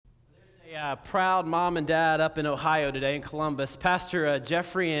Proud mom and dad up in Ohio today in Columbus. Pastor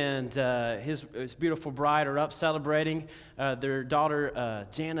Jeffrey and his beautiful bride are up celebrating their daughter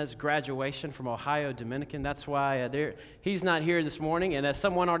Jana's graduation from Ohio Dominican. That's why he's not here this morning. And as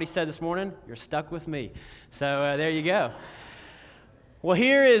someone already said this morning, you're stuck with me. So there you go. Well,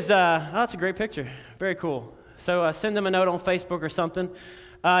 here is, that's a great picture. Very cool. So send them a note on Facebook or something.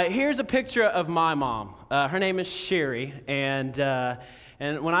 Here's a picture of my mom. Her name is Sherry, and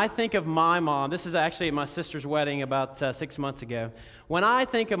when I think of my mom, this is actually at my sister's wedding about 6 months ago. When I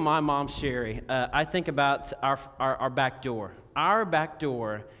think of my mom, Sherry, I think about our back door. Our back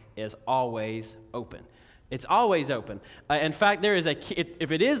door is always open. It's always open. In fact, there is a key.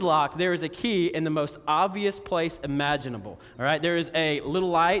 If it is locked, there is a key in the most obvious place imaginable. All right, there is a little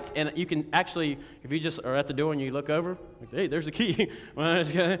light, and you can actually, if you just are at the door and you look over, like, hey, there's a key.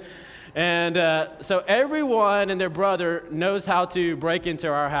 And so everyone and their brother knows how to break into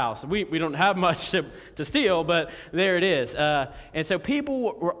our house. We don't have much to steal, but there it is. And so people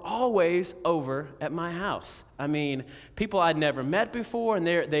were always over at my house. I mean, people I'd never met before, and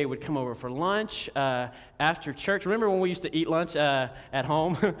they would come over for lunch after church. Remember when we used to eat lunch at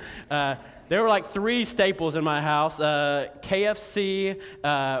home? There were like 3 staples in my house, KFC,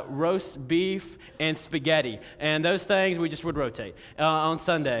 roast beef, and spaghetti. And those things we just would rotate on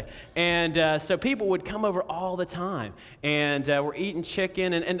Sunday. And so people would come over all the time. And we're eating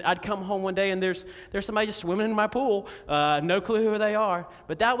chicken. And I'd come home one day and there's somebody just swimming in my pool. No clue who they are.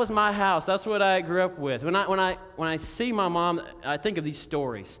 But that was my house. That's what I grew up with. When I see my mom, I think of these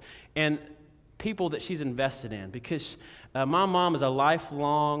stories and people that she's invested in. Because my mom is a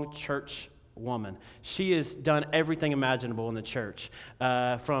lifelong church woman. She has done everything imaginable in the church,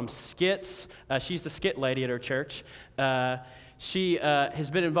 from skits. She's the skit lady at her church. She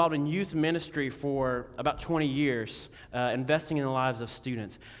has been involved in youth ministry for about 20 years, investing in the lives of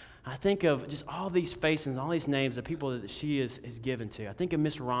students. I think of just all these faces and all these names of people that she is given to. I think of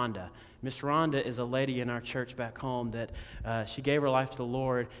Miss Rhonda. Miss Rhonda is a lady in our church back home that she gave her life to the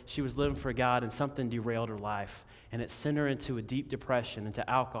Lord. She was living for God, and something derailed her life. And it sent her into a deep depression, into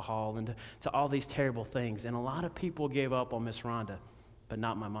alcohol, and to all these terrible things. And a lot of people gave up on Miss Rhonda, but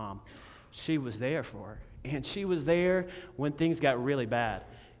not my mom. She was there for her. And she was there when things got really bad.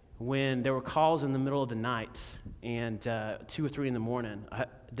 When there were calls in the middle of the night and 2 or 3 in the morning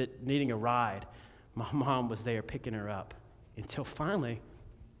that needing a ride, my mom was there picking her up until finally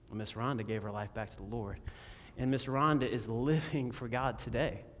Miss Rhonda gave her life back to the Lord. And Miss Rhonda is living for God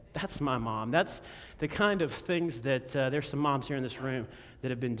today. That's my mom. That's the kind of things that there's some moms here in this room that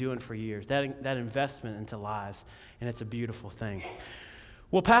have been doing for years, that investment into lives, and it's a beautiful thing.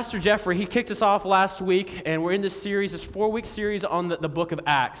 Well, Pastor Jeffrey, he kicked us off last week, and we're in this series, this 4-week series on the book of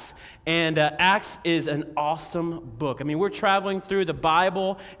Acts. And Acts is an awesome book. I mean, we're traveling through the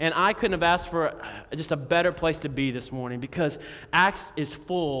Bible, and I couldn't have asked for just a better place to be this morning because Acts is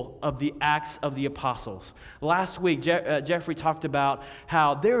full of the Acts of the Apostles. Last week, Jeffrey talked about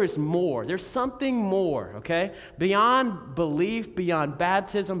how there is more. There's something more, okay? Beyond belief, beyond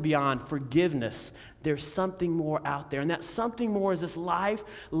baptism, beyond forgiveness. There's something more out there, and that something more is this life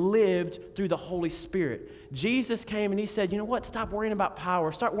lived through the Holy Spirit. Jesus came and he said, you know what? Stop worrying about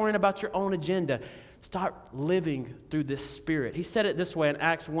power. Start worrying about your own agenda. Start living through this Spirit. He said it this way in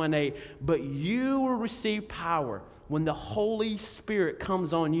Acts 1:8, but you will receive power when the Holy Spirit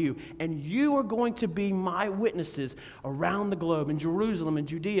comes on you, and you are going to be my witnesses around the globe, in Jerusalem, and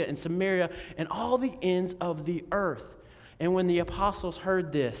Judea, and Samaria, and all the ends of the earth. And when the apostles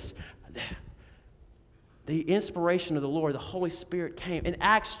heard this, the inspiration of the Lord, the Holy Spirit came. In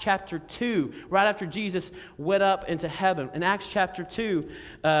Acts chapter 2, right after Jesus went up into heaven, in Acts chapter 2,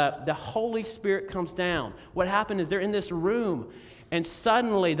 the Holy Spirit comes down. What happened is they're in this room, and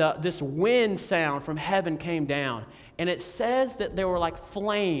suddenly this wind sound from heaven came down. And it says that there were like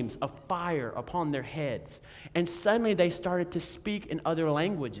flames of fire upon their heads. And suddenly they started to speak in other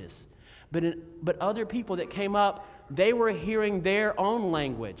languages. But other people that came up, they were hearing their own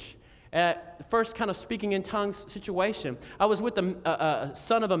language. First kind of speaking in tongues situation. I was with a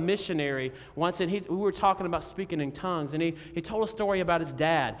son of a missionary once, and we were talking about speaking in tongues, and he told a story about his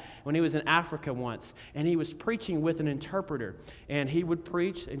dad when he was in Africa once, and he was preaching with an interpreter, and he would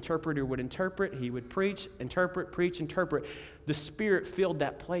preach, interpreter would interpret, he would preach, interpret, preach, interpret. The Spirit filled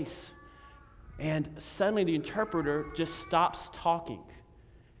that place, and suddenly the interpreter just stops talking,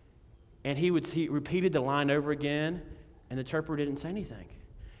 and he repeated the line over again, and the interpreter didn't say anything.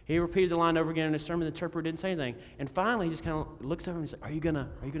 He repeated the line over again in his sermon. The interpreter didn't say anything. And finally, he just kind of looks over and said, Are you gonna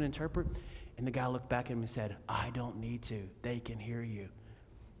interpret? And the guy looked back at him and said, I don't need to. They can hear you.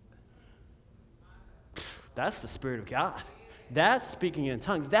 That's the Spirit of God. That's speaking in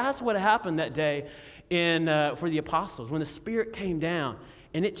tongues. That's what happened that day for the apostles when the Spirit came down,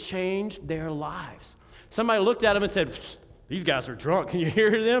 and it changed their lives. Somebody looked at them and said, these guys are drunk. Can you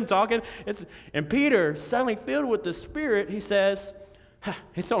hear them talking? And Peter, suddenly filled with the Spirit, he says,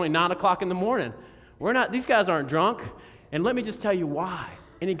 it's only 9 o'clock in the morning. These guys aren't drunk. And let me just tell you why.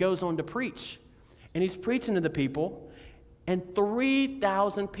 And he goes on to preach. And he's preaching to the people, and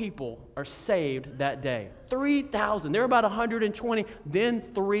 3,000 people are saved that day. 3,000. There were about 120, then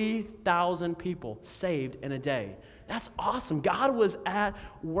 3,000 people saved in a day. That's awesome. God was at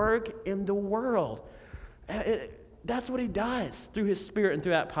work in the world. That's what he does through his Spirit and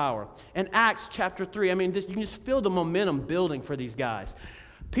through that power. In Acts chapter 3, you can just feel the momentum building for these guys.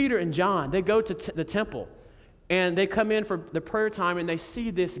 Peter and John, they go to the temple, and they come in for the prayer time, and they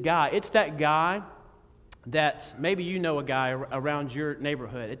see this guy. It's that guy that maybe you know a guy around your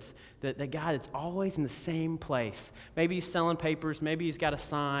neighborhood. It's the guy that's always in the same place. Maybe he's selling papers. Maybe he's got a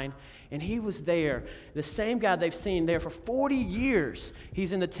sign. And he was there. The same guy they've seen there for 40 years.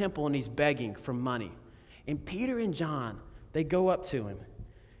 He's in the temple, and he's begging for money. And Peter and John, they go up to him.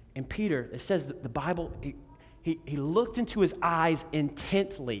 And Peter, it says that the Bible, he looked into his eyes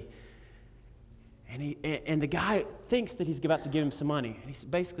intently. And the guy thinks that he's about to give him some money. And he said,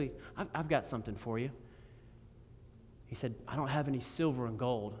 basically, I've got something for you. He said, I don't have any silver and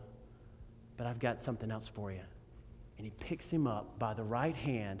gold, but I've got something else for you. And he picks him up by the right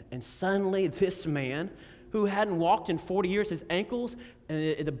hand, and suddenly this man, who hadn't walked in 40 years, his ankles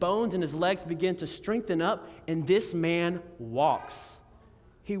and the bones in his legs begin to strengthen up, and this man walks.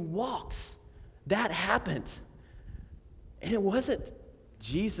 He walks. That happened. And it wasn't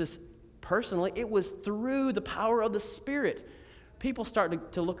Jesus personally. It was through the power of the Spirit. People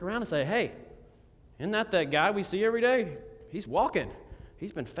start to look around and say, hey, isn't that guy we see every day? He's walking.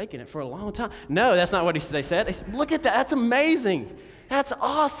 He's been faking it for a long time. No, that's not what they said. They said, look at that. That's amazing. That's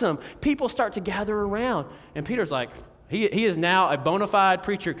awesome. People start to gather around. And Peter's like, he is now a bona fide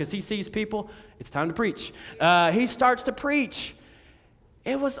preacher because he sees people. It's time to preach. He starts to preach.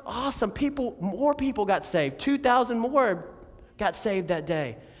 It was awesome. More people got saved. 2,000 more got saved that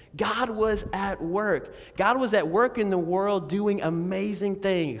day. God was at work. God was at work in the world doing amazing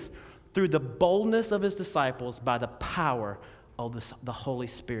things through the boldness of his disciples by the power of the Holy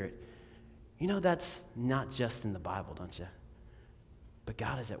Spirit. You know, that's not just in the Bible, don't you? But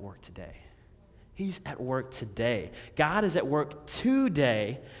God is at work today. He's at work today. God is at work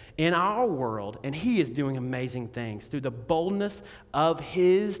today in our world, and he is doing amazing things through the boldness of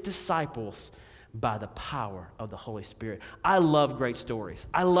his disciples by the power of the Holy Spirit. I love great stories.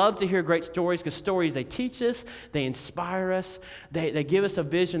 I love to hear great stories because stories, they teach us, they inspire us, they give us a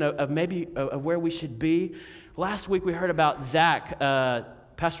vision of maybe of where we should be. Last week we heard about Zach,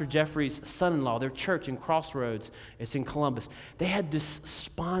 Pastor Jeffrey's son-in-law, their church in Crossroads. It's in Columbus. They had this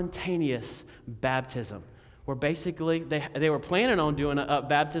spontaneous baptism where basically they were planning on doing a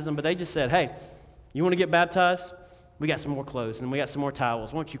baptism, but they just said, hey, you want to get baptized? We got some more clothes and we got some more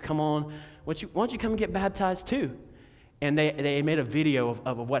towels. Why don't you come on? Why don't you come and get baptized too? And they made a video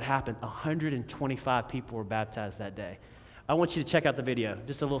of what happened. 125 people were baptized that day. I want you to check out the video,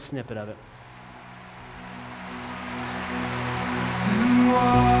 just a little snippet of it.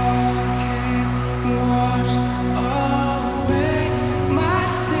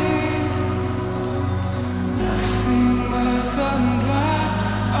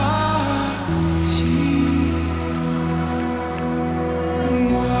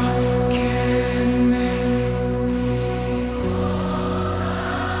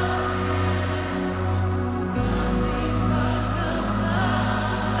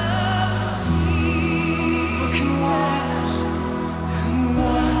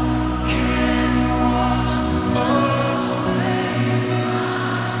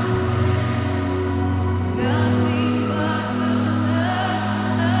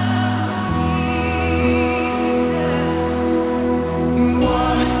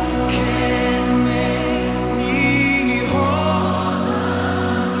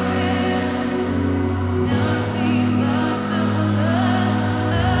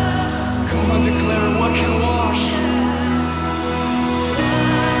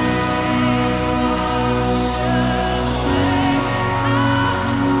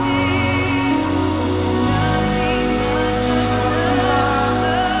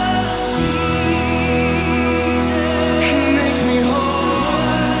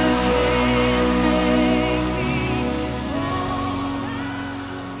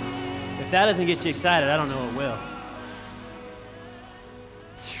 If that doesn't get you excited, I don't know what will.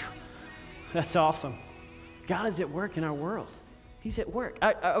 That's awesome. God is at work in our world. He's at work.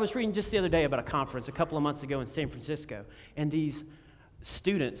 I was reading just the other day about a conference a couple of months ago in San Francisco, and these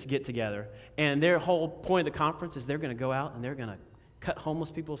students get together, and their whole point of the conference is they're going to go out and they're going to cut homeless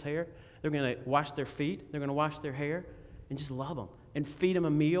people's hair. They're going to wash their feet. They're going to wash their hair and just love them and feed them a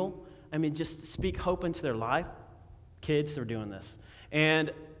meal. I mean, just speak hope into their life. Kids are doing this.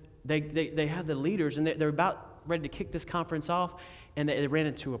 And they have the leaders, and they're about ready to kick this conference off, and they ran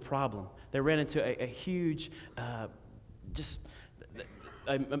into a problem. They ran into a huge, a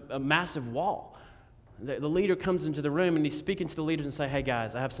massive wall. The leader comes into the room, and he's speaking to the leaders and say, hey,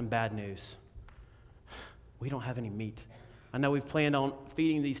 guys, I have some bad news. We don't have any meat. I know we've planned on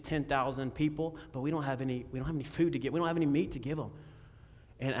feeding these 10,000 people, but we don't have any food to give. We don't have any meat to give them.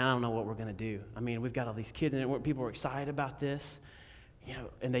 And I don't know what we're going to do. I mean, we've got all these kids, and people are excited about this,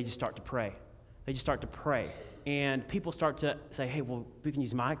 and they just start to pray. They just start to pray. And people start to say, hey, well, we can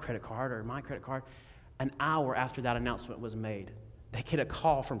use my credit card or my credit card. An hour after that announcement was made, they get a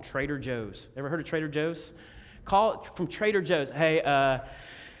call from Trader Joe's. Ever heard of Trader Joe's? Call from Trader Joe's. Hey,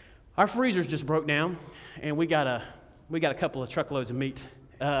 our freezers just broke down, and we got a couple of truckloads of meat.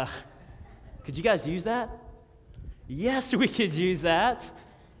 Could you guys use that? Yes, we could use that.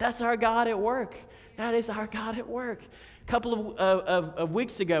 That's our God at work. That is our God at work. A couple of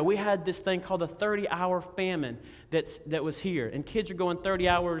weeks ago, we had this thing called the 30-hour famine that was here. And kids are going 30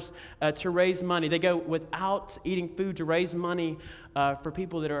 hours to raise money. They go without eating food to raise money for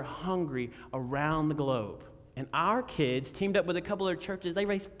people that are hungry around the globe. And our kids teamed up with a couple of churches. They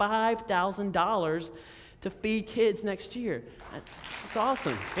raised $5,000 to feed kids next year. That's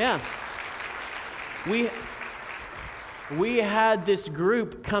awesome. Yeah. We had this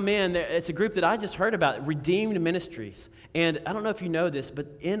group come in. It's a group that I just heard about, Redeemed Ministries. And I don't know if you know this, but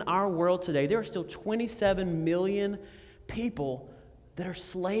in our world today, there are still 27 million people that are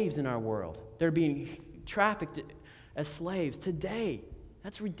slaves in our world. They're being trafficked as slaves today.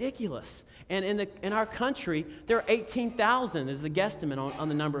 That's ridiculous. And in our country, there are 18,000 is the guesstimate on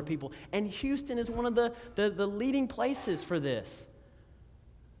the number of people. And Houston is one of the leading places for this.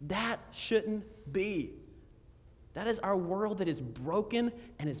 That shouldn't be. That is our world that is broken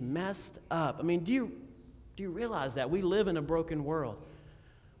and is messed up. I mean, do you realize that? We live in a broken world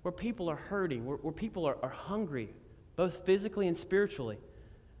where people are hurting, where people are hungry, both physically and spiritually.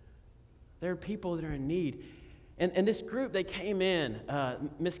 There are people that are in need. And this group, they came in.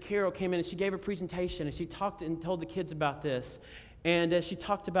 Miss Carol came in, and she gave a presentation, and she talked and told the kids about this. And she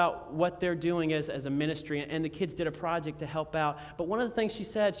talked about what they're doing as a ministry, and the kids did a project to help out. But one of the things she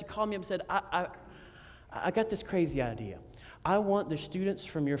said, she called me up and said, I got this crazy idea. I want the students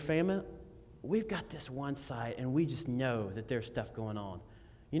from your family, we've got this one site, and we just know that there's stuff going on.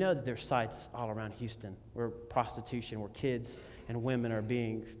 You know that there's sites all around Houston where prostitution, where kids and women are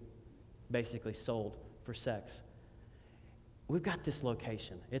being basically sold for sex. We've got this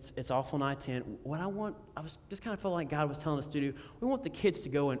location. It's off on I-10. What I was just kind of felt like God was telling us to do, we want the kids to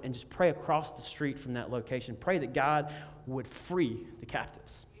go and just pray across the street from that location. Pray that God would free the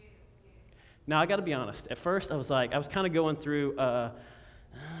captives. Now, I got to be honest. At first, I was kind of going through,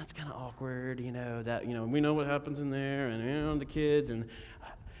 it's kind of awkward, that, we know what happens in there, and, the kids,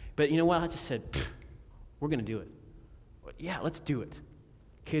 but you know what? I just said, we're going to do it. Yeah, let's do it.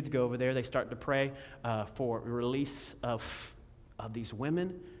 Kids go over there. They start to pray for release of these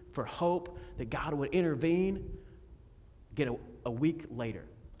women, for hope that God would intervene. Get a week later,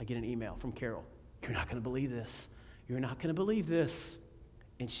 I get an email from Carol. You're not going to believe this. You're not going to believe this.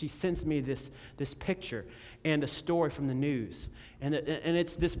 And she sends me this picture and a story from the news. And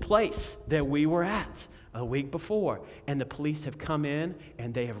it's this place that we were at a week before. And the police have come in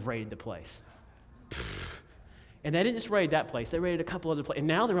and they have raided the place. And they didn't just raid that place. They raided a couple other places. And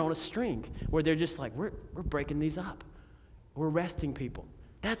now they're on a string where they're just like, we're breaking these up. We're arresting people.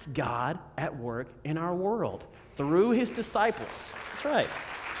 That's God at work in our world through his disciples. That's right.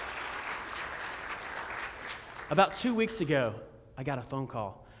 About 2 weeks ago, I got a phone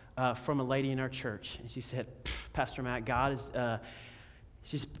call from a lady in our church, and she said, Pastor Matt, God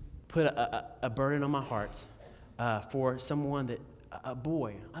she's put a burden on my heart for someone a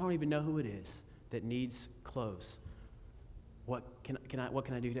boy, I don't even know who it is, that needs clothes. What can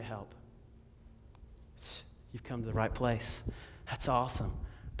I do to help? You've come to the right place. That's awesome.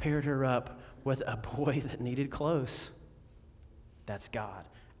 Paired her up with a boy that needed clothes. That's God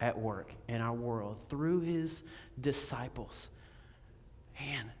at work in our world through his disciples.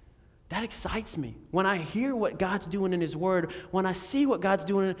 Man, that excites me. When I hear what God's doing in his word, when I see what God's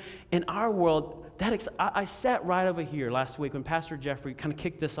doing in our world, I sat right over here last week when Pastor Jeffrey kind of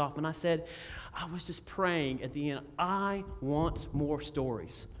kicked this off, and I said, I was just praying at the end, I want more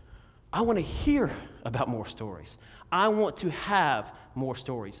stories I want to hear about more stories. I want to have more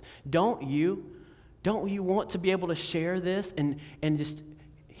stories. Don't you? Don't you want to be able to share this and just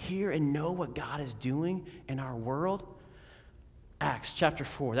hear and know what God is doing in our world? Acts chapter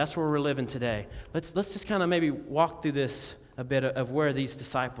 4, that's where we're living today. Let's just kind of maybe walk through this a bit of where these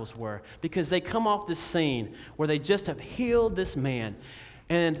disciples were, because they come off this scene where they just have healed this man.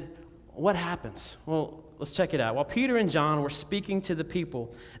 And what happens? Well, let's check it out. While Peter and John were speaking to the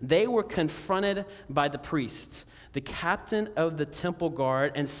people, they were confronted by the priests, the captain of the temple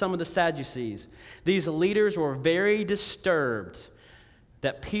guard, and some of the Sadducees. These leaders were very disturbed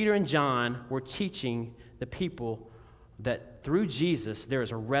that Peter and John were teaching the people that through Jesus there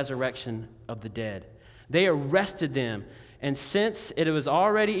is a resurrection of the dead. They arrested them, and since it was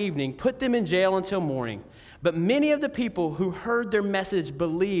already evening, put them in jail until morning. But many of the people who heard their message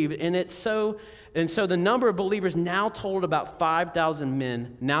believed in it, so the number of believers now totaled about 5,000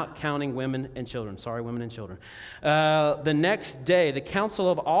 men, not counting women and children. Women and children. The next day, the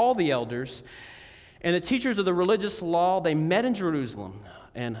council of all the elders and the teachers of the religious law, they met in Jerusalem.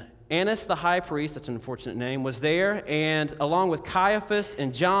 And Annas the high priest, that's an unfortunate name, was there, and along with Caiaphas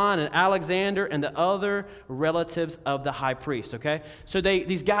and John and Alexander and the other relatives of the high priest, okay? So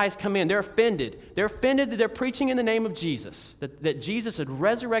these guys come in, they're offended. They're offended that they're preaching in the name of Jesus, that Jesus had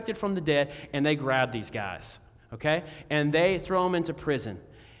resurrected from the dead, and they grab these guys, okay? And they throw them into prison.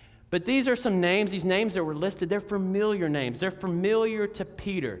 But these are some names, these names that were listed, they're familiar names. They're familiar to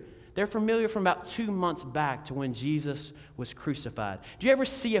Peter. They're familiar from about 2 months back to when Jesus was crucified. Do you ever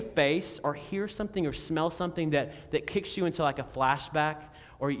see a face or hear something or smell something that kicks you into like a flashback?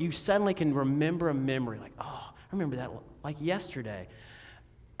 Or you suddenly can remember a memory like, oh, I remember that like yesterday.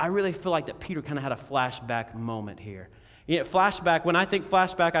 I really feel like that Peter kind of had a flashback moment here. You know, flashback, when I think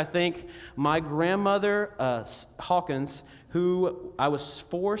flashback, I think my grandmother, Hawkins, who I was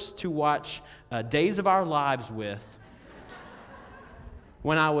forced to watch Days of Our Lives with,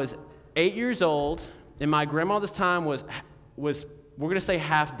 when I was 8 years old, and my grandma this time was we're going to say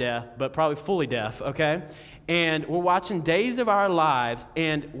half deaf, but probably fully deaf, okay? And we're watching Days of Our Lives,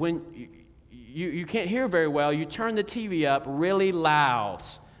 and when you can't hear very well, you turn the TV up really loud,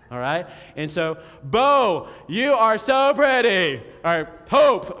 all right? And so, Bo, you are so pretty. All right,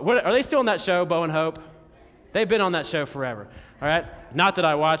 Hope, are they still on that show, Bo and Hope? They've been on that show forever, all right? Not that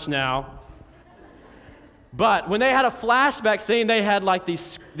I watch now. But when they had a flashback scene, they had like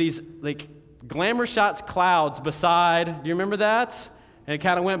these like glamour shots, clouds beside. Do you remember that? And it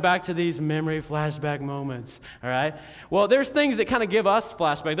kind of went back to these memory flashback moments. All right. Well, there's things that kind of give us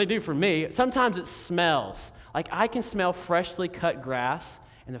flashback. They do for me. Sometimes it smells. Like I can smell freshly cut grass,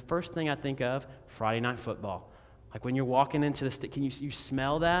 and the first thing I think of, Friday Night Football. Like when you're walking into the can you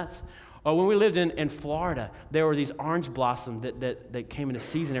smell that? Or when we lived in Florida, there were these orange blossoms that came into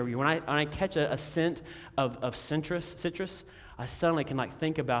season every year. When I catch a scent of citrus, I suddenly can like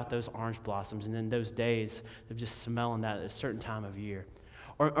think about those orange blossoms and then those days of just smelling that at a certain time of year.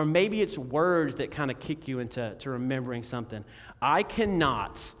 Or maybe it's words that kind of kick you into remembering something. I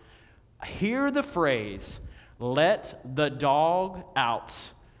cannot hear the phrase, "let the dog out,"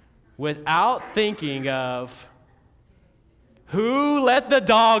 without thinking of, who let the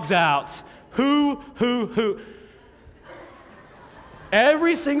dogs out? Who?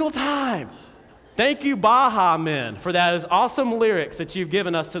 Every single time. Thank you, Baha Men, for those awesome lyrics that you've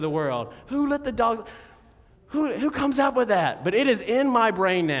given us to the world. Who let the dogs? Who comes up with that? But it is in my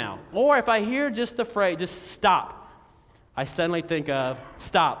brain now. Or if I hear just the phrase, just stop, I suddenly think of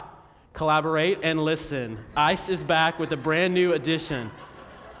stop, collaborate, and listen. ICE is back with a brand new edition.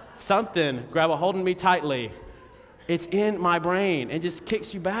 Something, grab a hold of me tightly. It's in my brain and just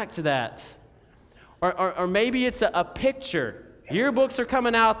kicks you back to that. Or maybe it's a picture. Yearbooks are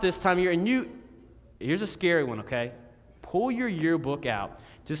coming out this time of year, and here's a scary one, okay? Pull your yearbook out.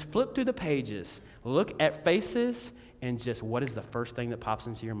 Just flip through the pages. Look at faces, and just what is the first thing that pops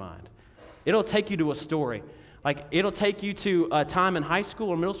into your mind? It'll take you to a story. Like, it'll take you to a time in high school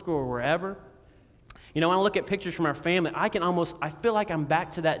or middle school or wherever. You know, when I look at pictures from our family, I feel like I'm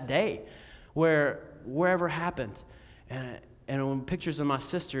back to that day wherever happened. And when pictures of my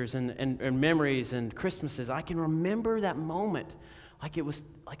sisters and memories and Christmases, I can remember that moment like it was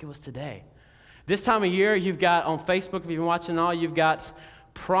today. This time of year, you've got on Facebook, if you've been watching all, you've got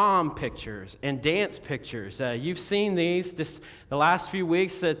prom pictures and dance pictures. You've seen these the last few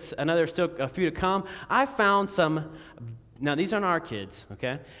weeks. I know there's still a few to come. I found some, now these aren't our kids,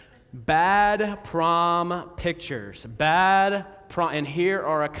 okay? Bad prom pictures. And here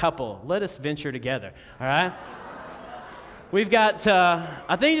are a couple. Let us venture together, all right? We've got,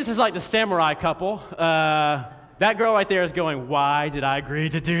 I think this is like the samurai couple. That girl right there is going, why did I agree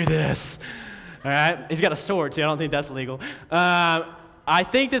to do this? All right? He's got a sword, too. I don't think that's legal. I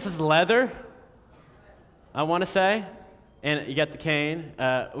think this is leather, I want to say. And you got the cane.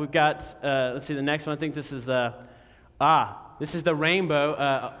 We've got, let's see, the next one. I think this is, this is the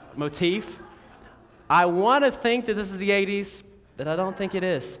rainbow motif. I want to think that this is the 80s, but I don't think it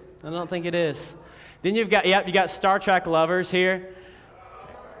is. Then you got Star Trek lovers here.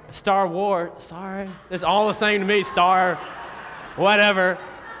 Star Wars, sorry. It's all the same to me, Star, whatever.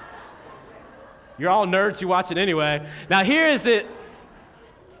 You're all nerds who watch it anyway. Now here is it.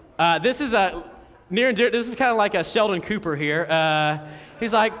 This is near and dear. This is kind of like a Sheldon Cooper here.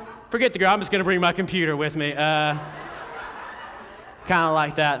 He's like, forget the girl, I'm just going to bring my computer with me. Kind of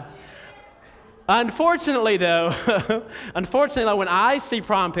like that. Unfortunately, though, when I see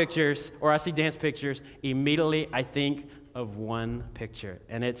prom pictures or I see dance pictures, immediately I think of one picture,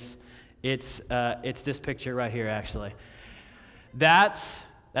 and it's this picture right here, actually. That's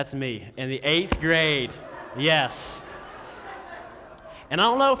me in the 8th grade. Yes. And I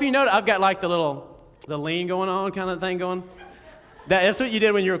don't know if you know, I've got like the lean going on kind of thing going. That's what you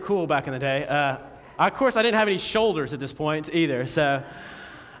did when you were cool back in the day. Of course, I didn't have any shoulders at this point either, so.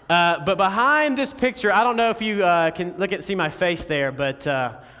 But behind this picture, I don't know if you can see my face there, but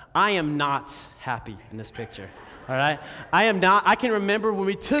I am not happy in this picture, all right? I am not. I can remember when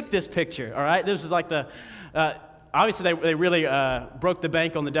we took this picture, all right? This was like obviously they really broke the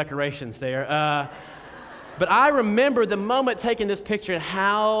bank on the decorations there. But I remember the moment taking this picture and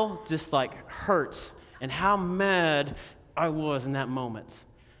how just like hurt and how mad I was in that moment.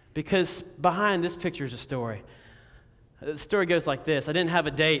 Because behind this picture is a story. The story goes like this. I didn't have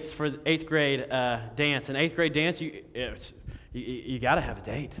a date for the 8th grade dance. In 8th grade dance, you got to have a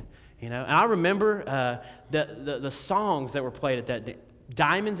date, you know. And I remember the songs that were played at that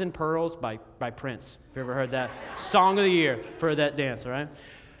Diamonds and Pearls by Prince. If you ever heard that? Song of the year for that dance, all right?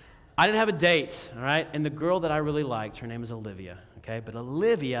 I didn't have a date, all right? And the girl that I really liked, her name is Olivia, okay? But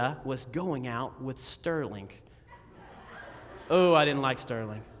Olivia was going out with Sterling. Oh, I didn't like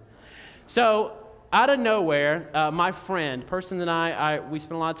Sterling. So out of nowhere, my friend, person that we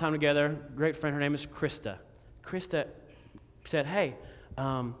spent a lot of time together, great friend, her name is Krista. Krista said, hey,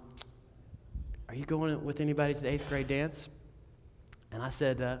 are you going with anybody to the 8th grade dance? And I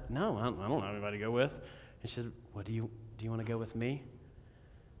said, no, I don't have anybody to go with. And she said, well, do you want to go with me?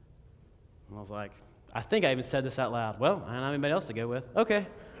 And I was like, I think I even said this out loud. Well, I don't have anybody else to go with. Okay.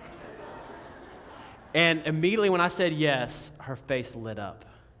 And immediately when I said yes, her face lit up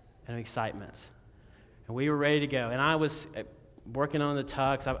in excitement. And we were ready to go. And I was working on the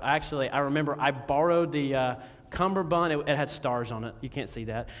tux. I remember I borrowed the cummerbund. It had stars on it. You can't see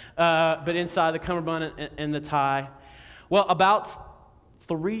that. But inside the cummerbund and the tie. Well, about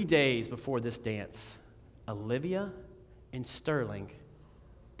 3 days before this dance, Olivia and Sterling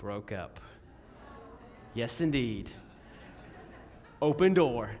broke up. Yes, indeed. Open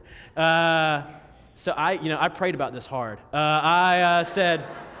door. So I prayed about this hard. I said,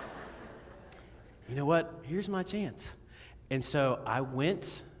 you know what? Here's my chance. And so I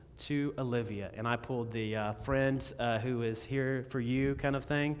went to Olivia, and I pulled the friend who is here for you kind of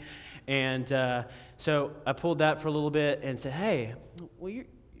thing. And so I pulled that for a little bit and said, hey, well,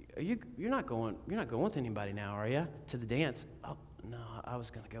 you're not going with anybody now, are you, to the dance? Oh, no, I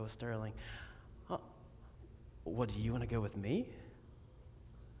was going to go with Sterling. Oh, what, do you want to go with me?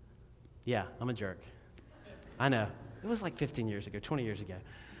 Yeah, I'm a jerk. I know. It was like 15 years ago, 20 years ago.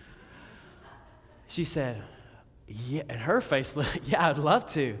 She said, yeah, and her face lit, yeah, I'd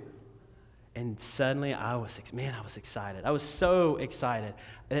love to. And suddenly I was excited. I was so excited.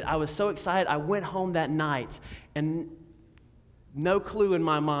 I went home that night, and no clue in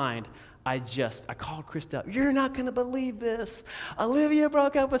my mind, I called Krista up. You're not going to believe this. Olivia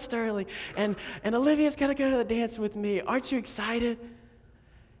broke up with Sterling, and Olivia's going to go to the dance with me. Aren't you excited?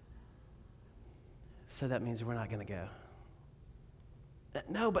 So that means we're not going to go.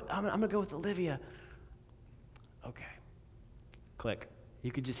 No, but I'm going to go with Olivia. Okay. Click.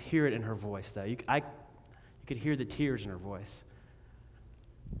 You could just hear it in her voice, though. You could hear the tears in her voice.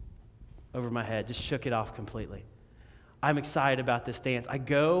 Over my head, just shook it off completely. I'm excited about this dance. I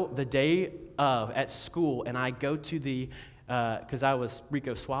go the day of at school, and I go to the, because I was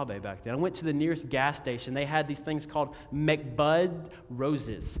Rico Suave back then. I went to the nearest gas station. They had these things called McBud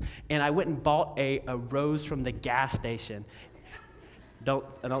roses, and I went and bought a rose from the gas station.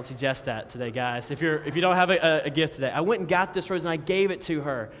 I don't suggest that today, guys. If you don't have a gift today, I went and got this rose and I gave it to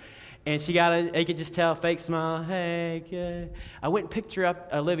her, and she got it. You could just tell, fake smile. Hey, good. I went and picked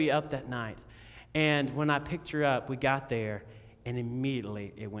Olivia up that night, and when I picked her up, we got there, and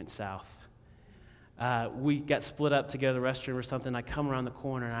immediately it went south. we got split up to go to the restroom or something. I come around the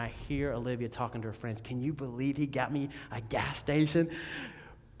corner and I hear Olivia talking to her friends. Can you believe he got me a gas station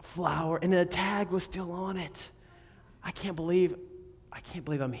flower and the tag was still on it? I can't believe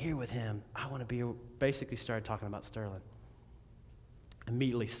I'm here with him. I want to be here. Basically started talking about Sterling.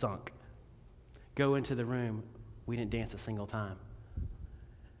 Immediately sunk. Go into the room. We didn't dance a single time.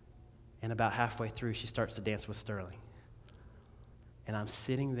 And about halfway through, she starts to dance with Sterling. And I'm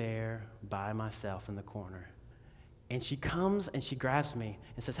sitting there by myself in the corner. And she comes and she grabs me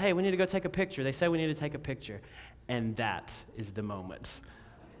and says, hey, we need to go take a picture. They say we need to take a picture. And that is the moment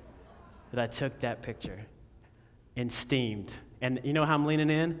that I took that picture and steamed. And you know how I'm leaning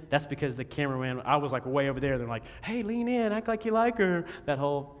in? That's because the cameraman, I was like way over there. They're like, hey, lean in, act like you like her.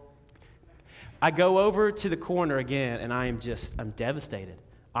 I go over to the corner again, and I'm devastated.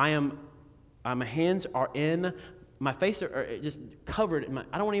 My hands are in, my face are just covered.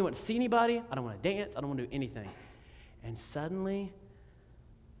 I don't even want to see anybody. I don't want to dance. I don't want to do anything. And suddenly,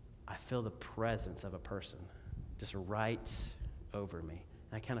 I feel the presence of a person just right over me.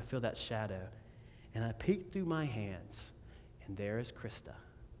 And I kind of feel that shadow. And I peek through my hands, and there is Krista.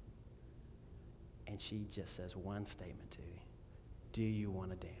 And she just says one statement to me. Do you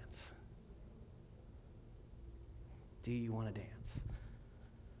want to dance? Do you want to dance?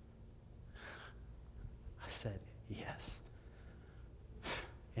 I said, yes.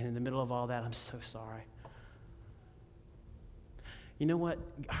 And in the middle of all that, I'm so sorry. You know what?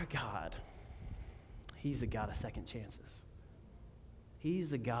 Our God, He's the God of second chances. He's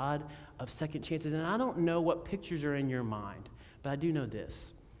the God of second chances. And I don't know what pictures are in your mind, but I do know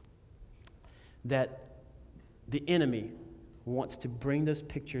this, that the enemy wants to bring those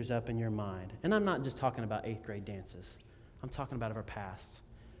pictures up in your mind. And I'm not just talking about 8th grade dances. I'm talking about our past.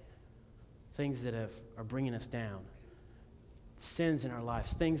 Things that are bringing us down. Sins in our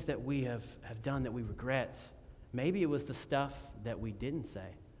lives. Things that we have done that we regret. Maybe it was the stuff that we didn't say.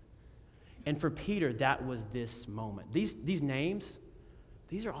 And for Peter, that was this moment. These names,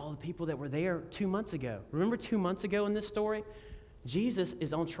 these are all the people that were there 2 months ago. Remember 2 months ago in this story? Jesus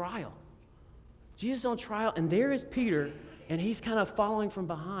is on trial. Jesus is on trial, and there is Peter, and he's kind of following from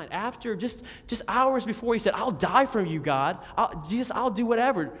behind. After just hours before, he said, I'll die for you, God. I'll do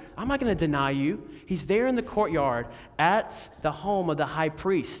whatever. I'm not going to deny you. He's there in the courtyard at the home of the high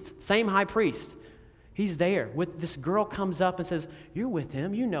priest, same high priest. He's there. This girl comes up and says, you're with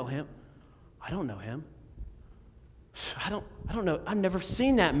him. You know him. I don't know him. I don't know. I've never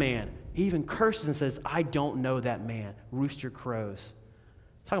seen that man. He even curses and says, I don't know that man. Rooster crows.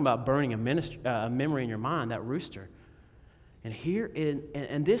 Talking about burning a memory in your mind, that rooster. And here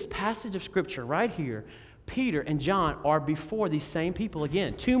in this passage of Scripture right here, Peter and John are before these same people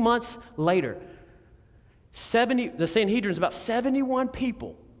again. 2 months later, the Sanhedrin is about 71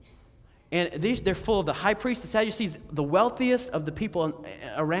 people. And they're full of the high priest, the Sadducees, the wealthiest of the people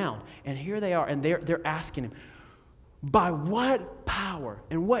around. And here they are, and they're asking him, by what power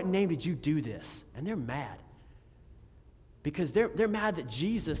and what name did you do this? And they're mad. Because they're mad that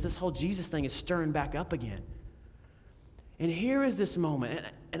this whole Jesus thing is stirring back up again. And here is this moment,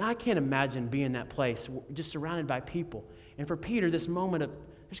 and I can't imagine being in that place, just surrounded by people. And for Peter, this moment of,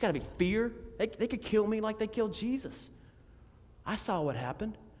 there's got to be fear. They could kill me like they killed Jesus. I saw what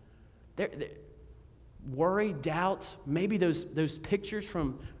happened. Worry, doubt, maybe those pictures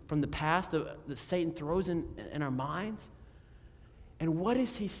from the past that Satan throws in our minds. And what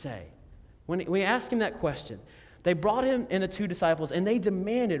does he say? When we ask him that question, they brought him and the 2 disciples, and they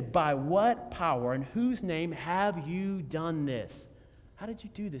demanded, by what power and whose name have you done this? How did you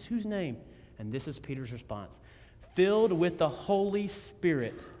do this? Whose name? And this is Peter's response. Filled with the Holy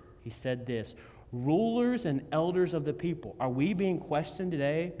Spirit, he said this, rulers and elders of the people, are we being questioned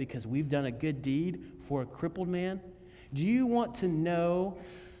today because we've done a good deed for a crippled man? Do you want to know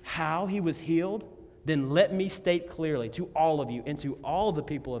how he was healed? Then let me state clearly to all of you and to all the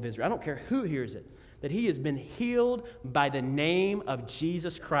people of Israel, I don't care who hears it, that he has been healed by the name of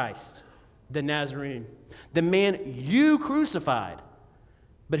Jesus Christ, the Nazarene, the man you crucified,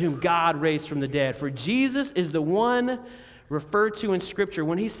 but whom God raised from the dead. For Jesus is the one referred to in Scripture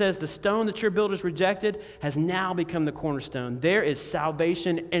when he says the stone that your builders rejected has now become the cornerstone. There is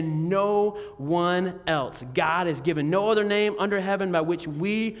salvation in no one else. God has given no other name under heaven by which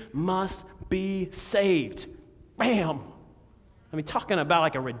we must be saved. Bam! I mean, talking about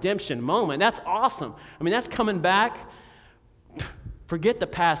like a redemption moment. That's awesome. I mean, that's coming back. Forget the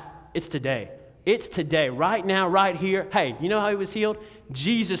past. It's today. It's today, right now, right here. Hey, you know how he was healed?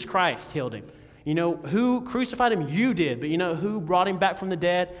 Jesus Christ healed him. You know who crucified him? You did. But you know who brought him back from the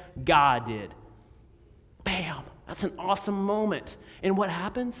dead? God did. Bam! That's an awesome moment. And what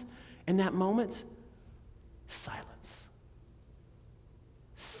happens in that moment? Silence.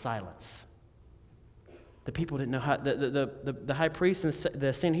 Silence. The people didn't know how, the high priest and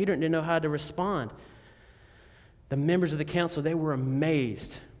the Sanhedrin didn't know how to respond. The members of the council, they were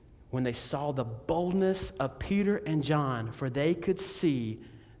amazed when they saw the boldness of Peter and John, for they could see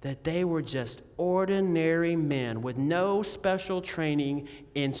that they were just ordinary men with no special training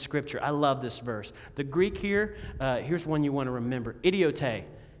in Scripture. I love this verse. The Greek here, here's one you want to remember. Idiote.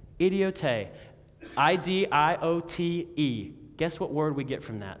 Idiote. I-D-I-O-T-E. Guess what word we get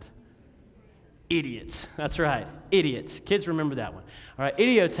from that? Idiot. That's right. Idiot. Kids remember that one. All right,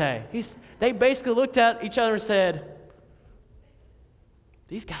 idiote. They basically looked at each other and said,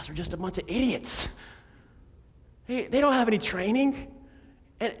 these guys are just a bunch of idiots. They don't have any training.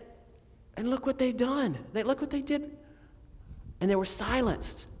 And look what they've done. Look what they did. And they were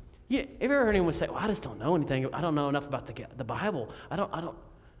silenced. Have you ever heard anyone say, well, I just don't know anything. I don't know enough about the Bible.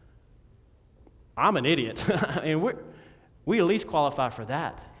 I'm an idiot. I mean, we at least qualify for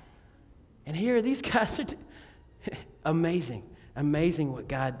that. And here, these guys are amazing. Amazing what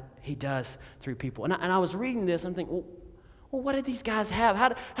God, He does through people. And I was reading this, I'm thinking, well, what did these guys have?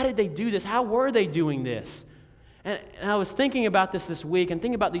 How did they do this? How were they doing this? And I was thinking about this week and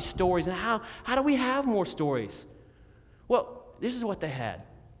thinking about these stories and how do we have more stories? Well, this is what they had.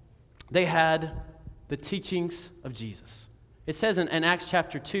 They had the teachings of Jesus. It says in Acts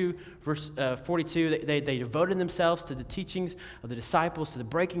chapter 2, verse 42, they devoted themselves to the teachings of the disciples, to the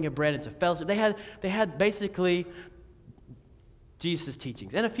breaking of bread, and to fellowship. They had basically Jesus'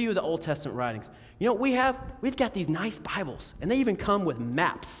 teachings and a few of the Old Testament writings. You know, we've got these nice Bibles, and they even come with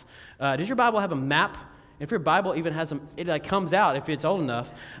maps. Does your Bible have a map? If your Bible even has it comes out if it's old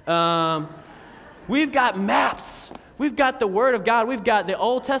enough. We've got maps. We've got the Word of God. We've got the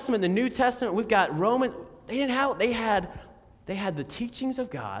Old Testament, the New Testament. We've got Roman. They had the teachings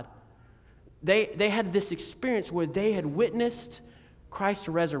of God. They had this experience where they had witnessed Christ's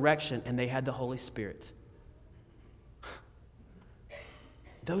resurrection, and they had the Holy Spirit.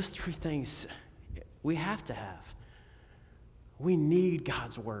 Those three things we have to have. We need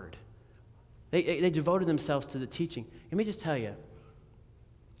God's Word. They devoted themselves to the teaching. Let me just tell you,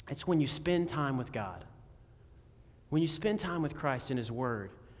 it's when you spend time with God, when you spend time with Christ in His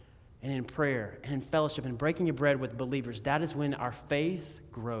Word, and in prayer, and in fellowship, and breaking your bread with believers, that is when our faith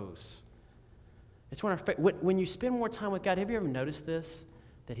grows. It's when when you spend more time with God, have you ever noticed this?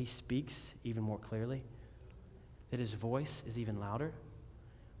 That He speaks even more clearly? That His voice is even louder?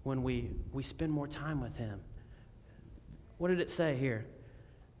 When we spend more time with Him. What did it say here?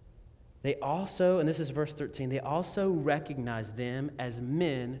 They also, and this is verse 13, they also recognized them as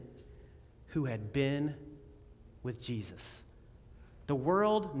men who had been with Jesus. The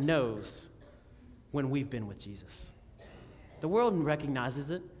world knows when we've been with Jesus. The world recognizes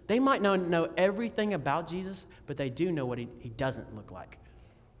it. They might not know everything about Jesus, but they do know what he doesn't look like.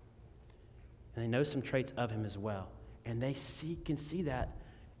 And they know some traits of Him as well. And they can see that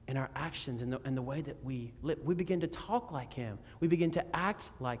in our actions and the way that we live. We begin to talk like Him. We begin to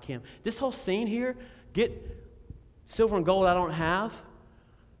act like Him. This whole scene here, get silver and gold I don't have,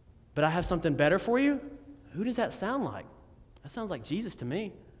 but I have something better for you. Who does that sound like? That sounds like Jesus to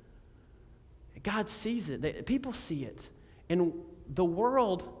me. God sees it. People see it. And the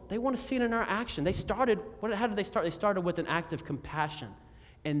world, they want to see it in our action. How did they start? They started with an act of compassion,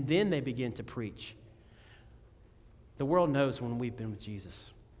 and then they begin to preach. The world knows when we've been with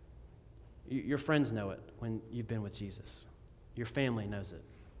Jesus. Your friends know it when you've been with Jesus. Your family knows it.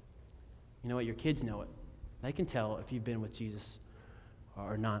 You know what? Your kids know it. They can tell if you've been with Jesus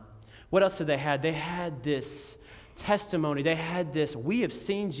or not. What else did they have? They had this testimony. They had this, we have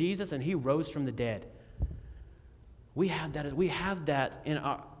seen Jesus and He rose from the dead. We have that in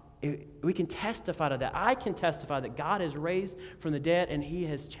our, we can testify to that. I can testify that God has raised from the dead and He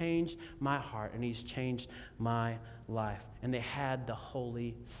has changed my heart and He's changed my life. And they had the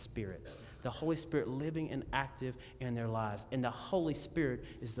Holy Spirit. The Holy Spirit living and active in their lives. And the Holy Spirit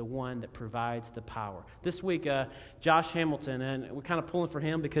is the one that provides the power. This week, Josh Hamilton, and we're kind of pulling for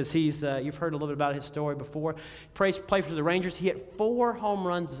him because he's, you've heard a little bit about his story before. Played for the Rangers. He hit 4 home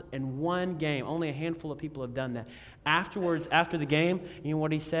runs in one game. Only a handful of people have done that. Afterwards, after the game, you know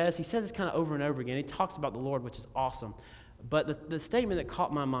what he says? He says this kind of over and over again. He talks about the Lord, which is awesome. But the statement that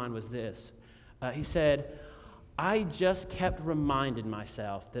caught my mind was this. He said, I just kept reminding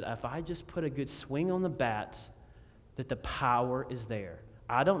myself that if I just put a good swing on the bat, that the power is there.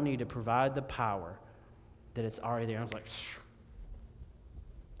 I don't need to provide the power, that it's already there. I was like,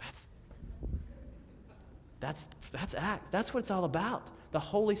 that's what it's all about. The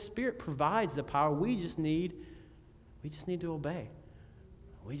Holy Spirit provides the power. We just need to obey.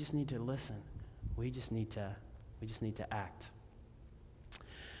 We just need to listen. We just need to act.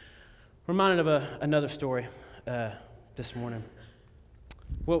 Reminded of another story this morning.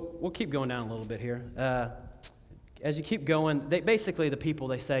 We'll keep going down a little bit here. As you keep going, basically the people,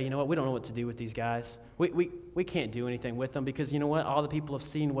 they say, you know what, we don't know what to do with these guys. We can't do anything with them because, you know what, all the people have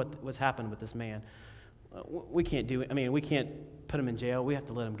seen what's happened with this man. We can't we can't put him in jail. We have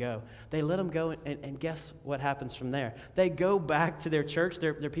to let him go. They let him go, and guess what happens from there? They go back to their church,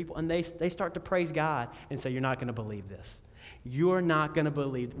 their people, and they start to praise God and say, you're not going to believe this. You're not going to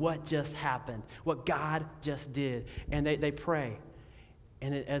believe what just happened, what God just did. And they pray.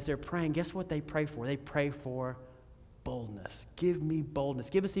 And as they're praying, guess what they pray for? They pray for boldness. Give me boldness.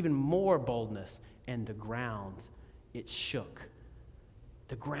 Give us even more boldness. And the ground, it shook.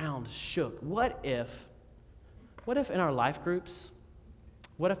 The ground shook. What if in our life groups,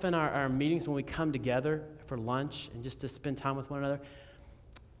 what if in our meetings when we come together for lunch and just to spend time with one another,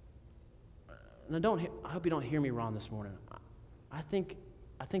 now I hope you don't hear me wrong this morning. I think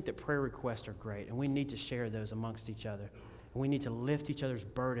that prayer requests are great, and we need to share those amongst each other. And we need to lift each other's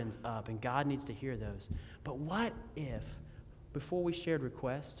burdens up, and God needs to hear those. But what if, before we shared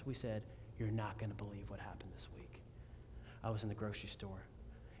requests, we said, you're not going to believe what happened this week. I was in the grocery store,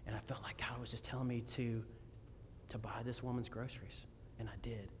 and I felt like God was just telling me to buy this woman's groceries, and I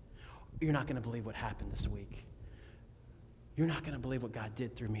did. You're not going to believe what happened this week. You're not going to believe what God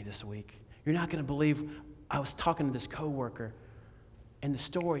did through me this week. You're not going to believe I was talking to this coworker, and the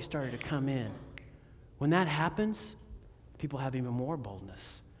story started to come in. When that happens, people have even more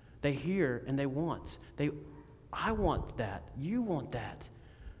boldness. They hear and they want. I want that. You want that.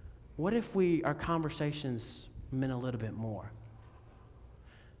 What if our conversations meant a little bit more?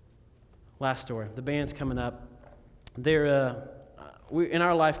 Last story. The band's coming up. We in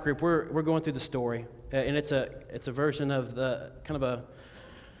our life group, we're going through the story, and it's a version of the kind of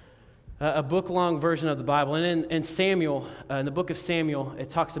a book-long version of the Bible. And in Samuel, in the book of Samuel, it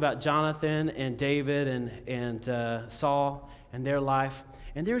talks about Jonathan and David and Saul and their life.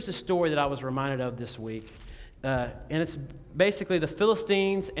 And there's a story that I was reminded of this week. And it's basically the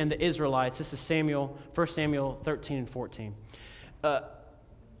Philistines and the Israelites. This is 1 Samuel 13 and 14.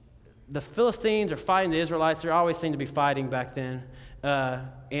 The Philistines are fighting the Israelites. They always seem to be fighting back then.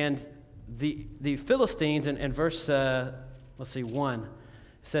 And the Philistines, in verse, 1,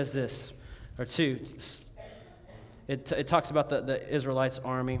 says this, or 2. It talks about the Israelites'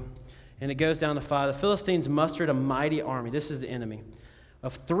 army. And it goes down to 5. The Philistines mustered a mighty army. This is the enemy.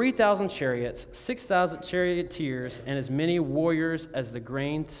 Of 3,000 chariots, 6,000 charioteers, and as many warriors as the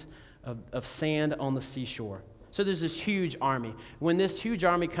grains of sand on the seashore. So there's this huge army. When this huge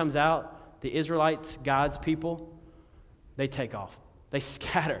army comes out, the Israelites, God's people, they take off. They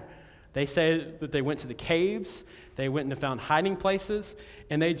scatter. They say that they went to the caves, they went and found hiding places,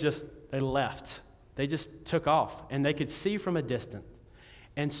 and they left. They just took off, and they could see from a distance.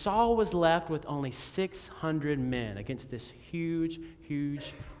 And Saul was left with only 600 men against this huge,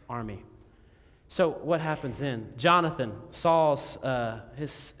 huge army. So what happens then? Jonathan, Saul's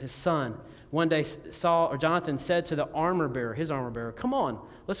his son, one day Jonathan said to his armor bearer, "Come on,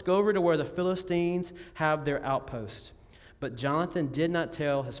 let's go over to where the Philistines have their outpost." But Jonathan did not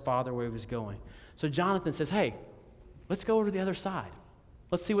tell his father where he was going. So Jonathan says, "Hey, let's go over to the other side.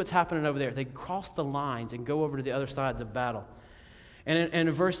 Let's see what's happening over there." They cross the lines and go over to the other side of battle. And in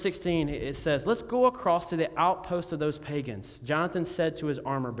verse 16, it says, "Let's go across to the outpost of those pagans." Jonathan said to his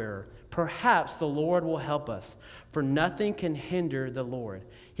armor bearer, "Perhaps the Lord will help us, for nothing can hinder the Lord.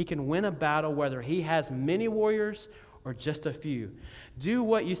 He can win a battle whether he has many warriors or just a few." "Do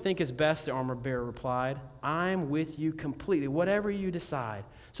what you think is best," the armor bearer replied. "I'm with you completely, whatever you decide."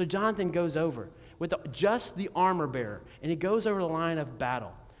 So Jonathan goes over with just the armor bearer, and he goes over the line of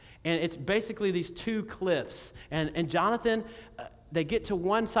battle. And it's basically these two cliffs. And Jonathan, they get to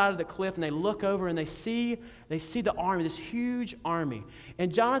one side of the cliff, and they look over, and they see the army, this huge army.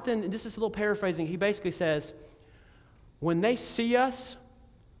 And Jonathan, this is a little paraphrasing, he basically says, when they see us,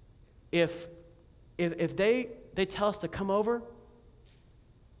 if they tell us to come over,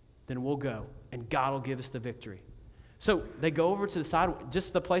 then we'll go, and God will give us the victory. So they go over to the side,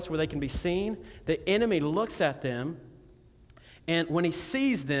 just the place where they can be seen. The enemy looks at them, and when he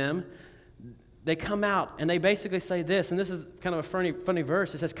sees them, they come out, and they basically say this, and this is kind of a funny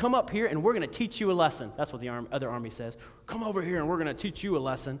verse. It says, "Come up here, and we're going to teach you a lesson." That's what the other army says. "Come over here, and we're going to teach you a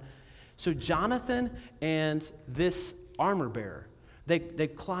lesson." So Jonathan and this armor bearer, they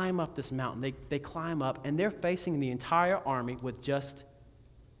climb up this mountain. They climb up, and they're facing the entire army with just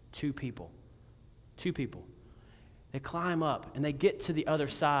two people. Two people. They climb up, and they get to the other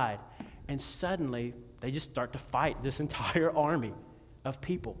side, and suddenly they just start to fight this entire army of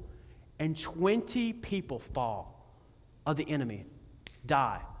people. and 20 people fall of the enemy,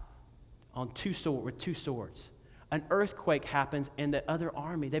 die with two swords. An earthquake happens, and the other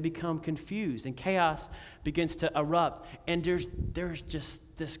army, they become confused, and chaos begins to erupt. And there's just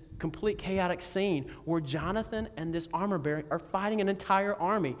this complete chaotic scene where Jonathan and this armor bearer are fighting an entire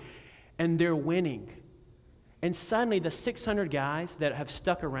army, and they're winning. And suddenly, the 600 guys that have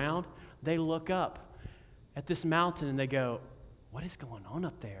stuck around, they look up at this mountain, and they go, what is going on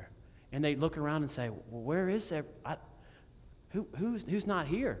up there? And they look around and say, well, where is who's not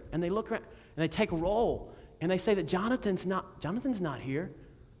here? And they look around, and they take a roll. And they say that Jonathan's not here.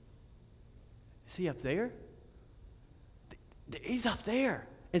 Is he up there? He's up there.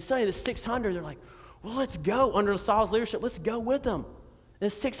 And suddenly the 600, they're like, well, let's go. Under Saul's leadership, let's go with them. And the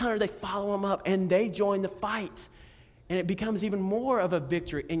 600, they follow him up, and they join the fight. And it becomes even more of a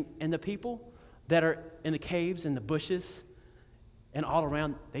victory. And the people that are in the caves and the bushes and all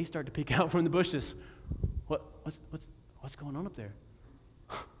around, they start to peek out from the bushes. What's going on up there?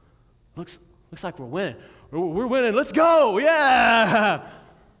 Looks like we're winning. We're winning. Let's go. Yeah.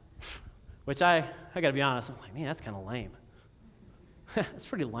 Which I got to be honest, I'm like, man, that's kind of lame. That's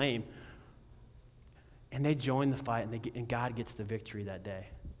pretty lame. And they join the fight, and God gets the victory that day.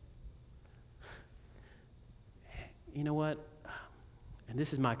 You know what? And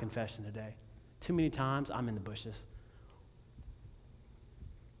this is my confession today. Too many times I'm in the bushes.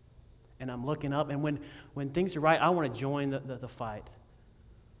 And I'm looking up, and when things are right, I want to join the fight.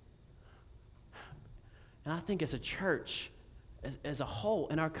 And I think as a church, as a whole,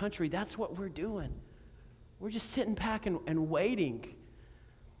 in our country, that's what we're doing. We're just sitting back and waiting.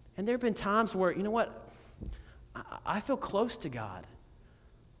 And there have been times where, you know what, I feel close to God.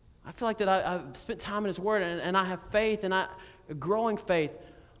 I feel like that I've spent time in His Word, and I have faith, and a growing faith.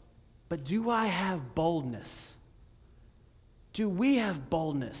 But do I have boldness? Do we have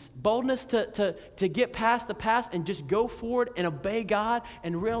boldness? Boldness to get past the past and just go forward and obey God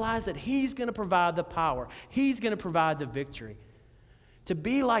and realize that He's going to provide the power. He's going to provide the victory. To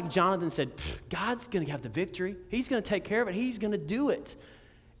be like Jonathan said, God's going to have the victory. He's going to take care of it. He's going to do it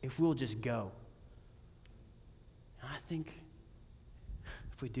if we'll just go. And I think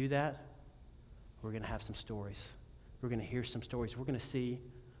if we do that, we're going to have some stories. We're going to hear some stories. We're going to see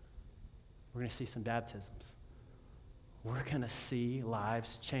some baptisms. We're going to see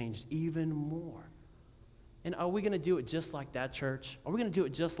lives changed even more. And are we going to do it just like that church? Are we going to do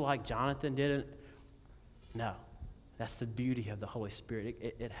it just like Jonathan did it? No. That's the beauty of the Holy Spirit.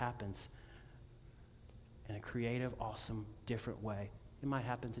 It happens in a creative, awesome, different way. It might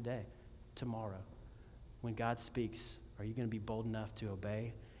happen today, tomorrow. When God speaks, are you going to be bold enough to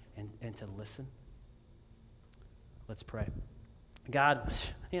obey and to listen? Let's pray. God,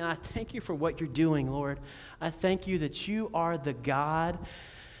 I thank you for what you're doing, Lord. I thank you that you are the God,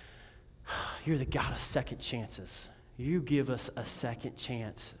 you're the God of second chances. You give us a second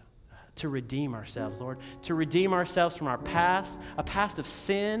chance to redeem ourselves, Lord, to redeem ourselves from our past, a past of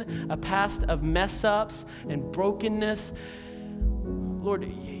sin, a past of mess-ups and brokenness. Lord,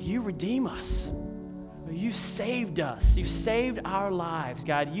 you redeem us. You saved us. You saved our lives,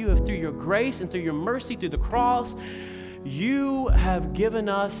 God. You have, through your grace and through your mercy, through the cross, you have given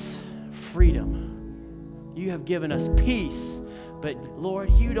us freedom. You have given us peace. But, Lord,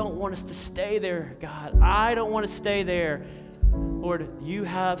 you don't want us to stay there, God. I don't want to stay there. Lord, you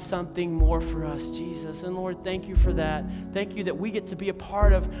have something more for us, Jesus. And, Lord, thank you for that. Thank you that we get to be a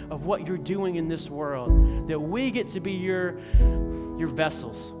part of what you're doing in this world, that we get to be your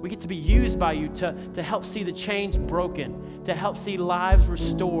vessels. We get to be used by you to help see the chains broken, to help see lives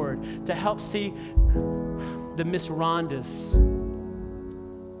restored, to help see the Miss Rondas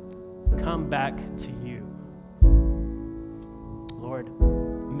come back to you. Lord,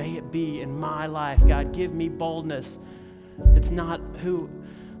 may it be in my life. God, give me boldness. It's not who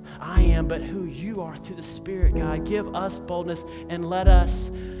I am, but who you are through the Spirit, God. Give us boldness and let us,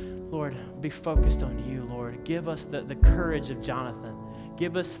 Lord, be focused on you, Lord. Give us the courage of Jonathan.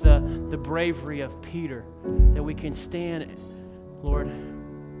 Give us the bravery of Peter, that we can stand, Lord,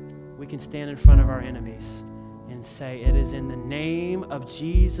 we can stand in front of our enemies and say, it is in the name of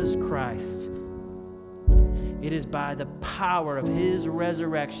Jesus Christ. It is by the power of his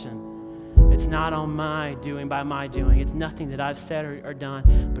resurrection. It's not on my doing, by my doing. It's nothing that I've said or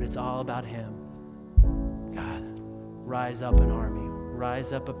done, but it's all about him. God, rise up an army.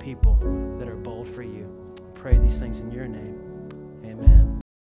 Rise up a people that are bold for you. I pray these things in your name. Amen.